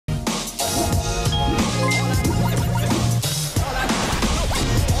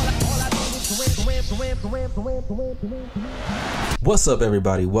What's up,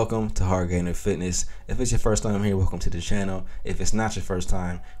 everybody? Welcome to HARDGAINER Fitness. If it's your first time here, welcome to the channel. If it's not your first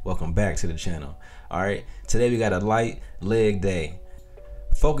time, welcome back to the channel. All right, today we got a light leg day,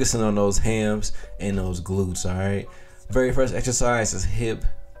 focusing on those hams and those glutes. All right, very first exercise is hip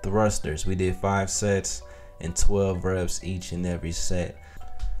thrusters. We did 5 sets and 12 reps each and every set.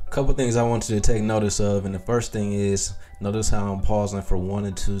 Couple things I want you to take notice of, and the first thing is notice how I'm pausing for 1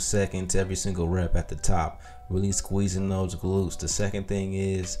 to 2 seconds every single rep at the top, really squeezing those glutes. The second thing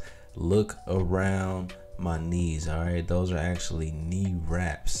is look around my knees. All right, those are actually knee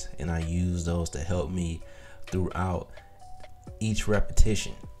wraps, and I use those to help me throughout each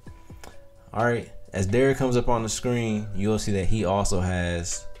repetition. All right, as Derek comes up on the screen, you'll see that he also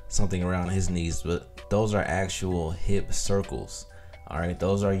has something around his knees, but those are actual hip circles. All right,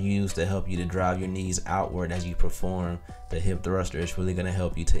 those are used to help you to drive your knees outward as you perform the hip thruster. It's really going to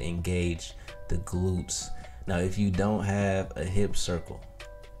help you to engage the glutes. Now, if you don't have a hip circle,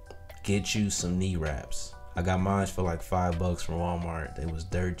 get you some knee wraps. I got mine for like $5 from Walmart. It was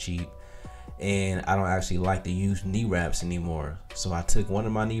dirt cheap, and I don't actually like to use knee wraps anymore. So I took one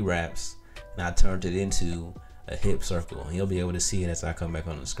of my knee wraps and I turned it into a hip circle, and you'll be able to see it as I come back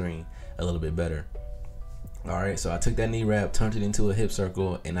on the screen a little bit better. All right, so I took that knee wrap, turned it into a hip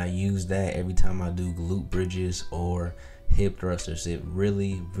circle, and I use that every time I do glute bridges or hip thrusters. It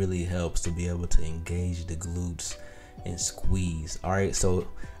really, really helps to be able to engage the glutes and squeeze. All right, so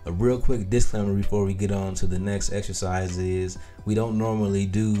a real quick disclaimer before we get on to the next exercise is we don't normally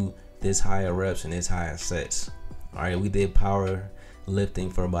do this higher reps and this higher sets. All right, we did power lifting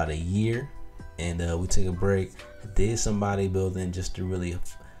for about a year, and we took a break, did some bodybuilding just to really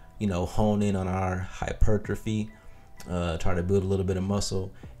hone in on our hypertrophy, try to build a little bit of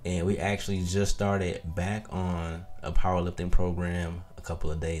muscle, and we actually just started back on a powerlifting program a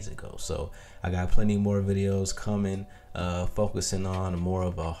couple of days ago. So I got plenty more videos coming, focusing on more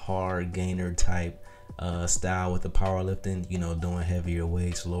of a hard gainer type style with the powerlifting, doing heavier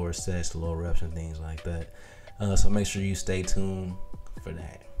weights, lower sets, lower reps, and things like that. So make sure you stay tuned for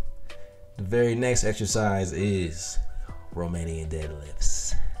that. The very next exercise is Romanian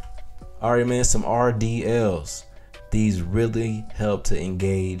deadlifts. All right, man, some RDLs. These really help to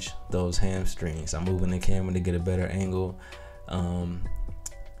engage those hamstrings. I'm moving the camera to get a better angle. All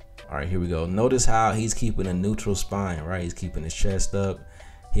right, here we go. Notice how he's keeping a neutral spine, right? He's keeping his chest up.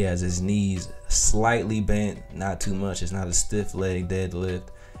 He has his knees slightly bent, not too much. It's not a stiff leg deadlift.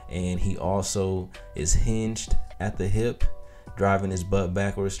 And he also is hinged at the hip, driving his butt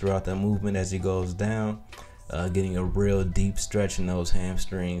backwards throughout the movement as he goes down. Getting a real deep stretch in those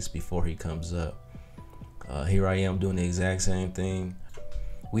hamstrings before he comes up. Here I am doing the exact same thing.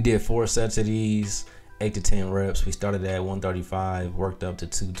 We did 4 sets of these, 8 to 10 reps. We started at 135, worked up to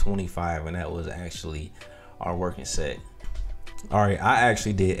 225, and that was actually our working set. All right, I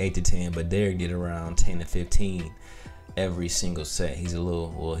actually did 8 to 10, but Derek did around 10 to 15 every single set. He's a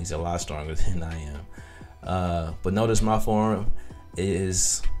lot stronger than I am. But notice my form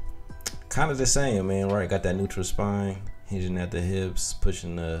is kind of the same, man, right? Got that neutral spine, hinging at the hips,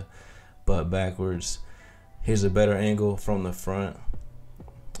 pushing the butt backwards. Here's a better angle from the front.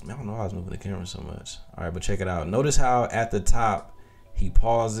 I don't know why I was moving the camera so much. All right, but check it out. Notice how at the top, he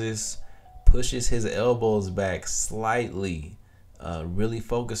pauses, pushes his elbows back slightly, really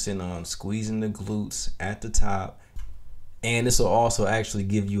focusing on squeezing the glutes at the top. And this will also actually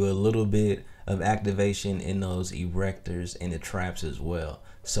give you a little bit of activation in those erectors and the traps as well.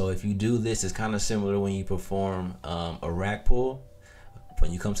 So if you do this, it's kind of similar to when you perform a rack pull.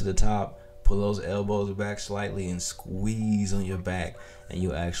 When you come to the top, pull those elbows back slightly and squeeze on your back, and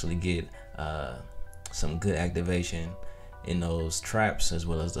you'll actually get some good activation in those traps as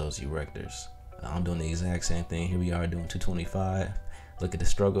well as those erectors. I'm doing the exact same thing. Here we are doing 225. Look at the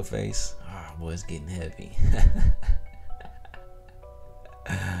struggle face. Oh boy, it's getting heavy.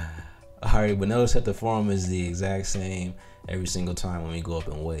 All right, but notice that the form is the exact same every single time when we go up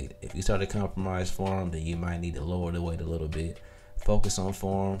in weight. If you start to compromise form, then you might need to lower the weight a little bit. Focus on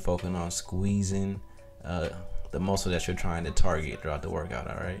form, focus on squeezing the muscle that you're trying to target throughout the workout.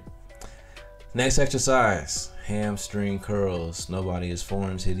 All right. Next exercise, hamstring curls. Nobody is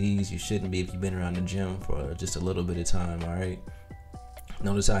foreign to these. You shouldn't be if you've been around the gym for just a little bit of time. All right.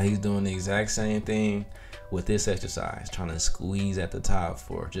 Notice how he's doing the exact same thing with this exercise, trying to squeeze at the top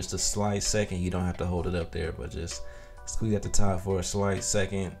for just a slight second. You don't have to hold it up there, but just squeeze at the top for a slight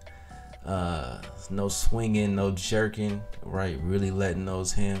second. No swinging, no jerking, right? Really letting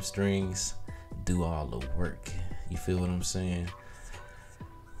those hamstrings do all the work. You feel what I'm saying?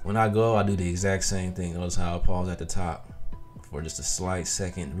 When I go, I do the exact same thing. Notice how I pause at the top for just a slight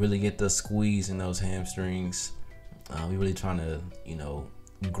second. Really get the squeeze in those hamstrings. We really trying to, you know,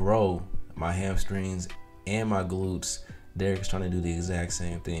 grow my hamstrings and my glutes. Derek's trying to do the exact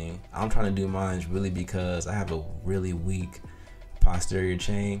same thing. I'm trying to do mine really because I have a really weak posterior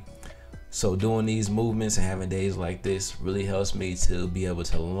chain. So doing these movements and having days like this really helps me to be able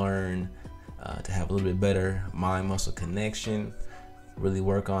to learn to have a little bit better mind muscle connection, really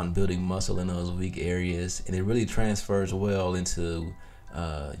work on building muscle in those weak areas, and it really transfers well into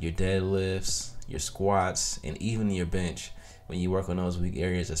your deadlifts, your squats, and even your bench when you work on those weak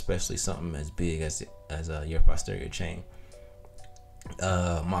areas, especially something as big as your posterior chain.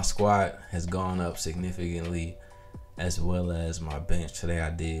 My squat has gone up significantly, as well as my bench. Today I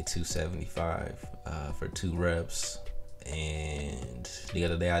did 275 for 2 reps, and the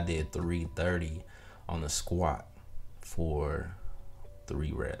other day I did 330 on the squat for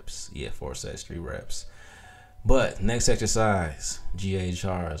 3 reps. Yeah, 4 sets, 3 reps. But next exercise,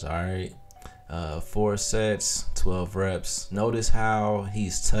 GHRs. All right, 4 sets, 12 reps. Notice how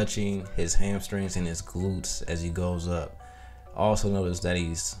he's touching his hamstrings and his glutes as he goes up. Also notice that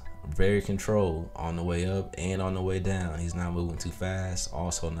he's very controlled on the way up and on the way down. He's not moving too fast,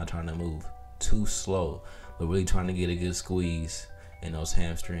 also not trying to move too slow, but really trying to get a good squeeze in those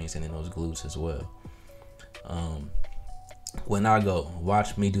hamstrings and in those glutes as well. When I go,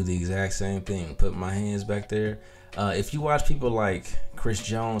 watch me do the exact same thing. Put my hands back there. If you watch people like Chris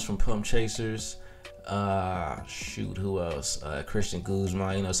Jones from PumpChasers, who else? Christian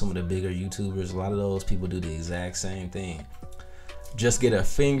Guzman, you know, some of the bigger YouTubers, a lot of those people do the exact same thing. Just get a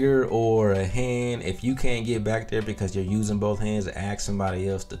finger or a hand. If you can't get back there because you're using both hands, ask somebody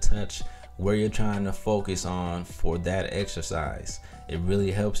else to touch where you're trying to focus on for that exercise. It really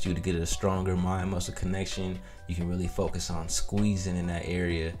helps you to get a stronger mind muscle connection. You can really focus on squeezing in that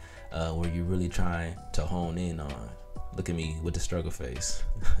area where you're really trying to hone in on. Look at me with the struggle face.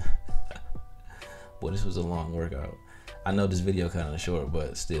 Boy, this was a long workout. I know this video kind of short,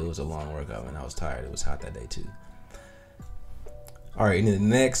 but still it was a long workout, and I was tired. It was hot that day too. All right, and the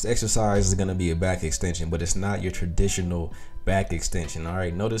next exercise is gonna be a back extension, but it's not your traditional back extension. All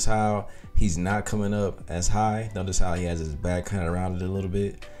right, notice how he's not coming up as high. Notice how he has his back kind of rounded a little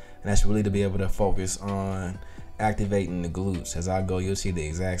bit. And that's really to be able to focus on activating the glutes. As I go, you'll see the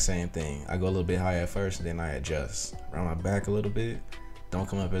exact same thing. I go a little bit higher at first, and then I adjust. Round my back a little bit. Don't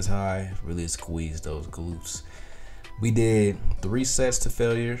come up as high. Really squeeze those glutes. We did 3 sets to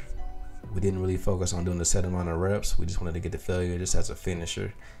failure. We didn't really focus on doing the set amount of reps. We just wanted to get the failure just as a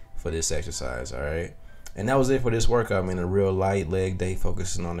finisher for this exercise, all right? And that was it for this workout, man. A real light leg day,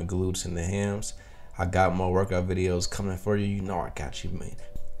 focusing on the glutes and the hams. I got more workout videos coming for you. You know I got you, man.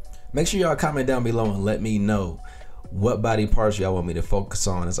 Make sure y'all comment down below and let me know what body parts y'all want me to focus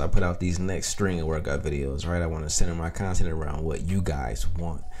on as I put out these next string of workout videos, right? I want to center my content around what you guys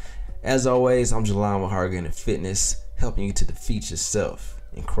want. As always, I'm Jelon with HARDGAINER Fitness, helping you to defeat yourself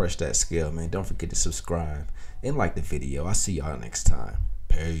and crush that scale, man. Don't forget to subscribe and like the video. I'll see y'all next time.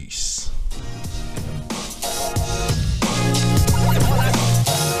 Peace.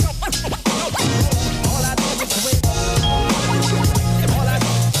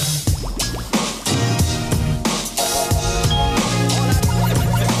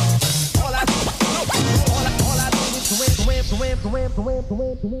 Go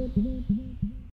in.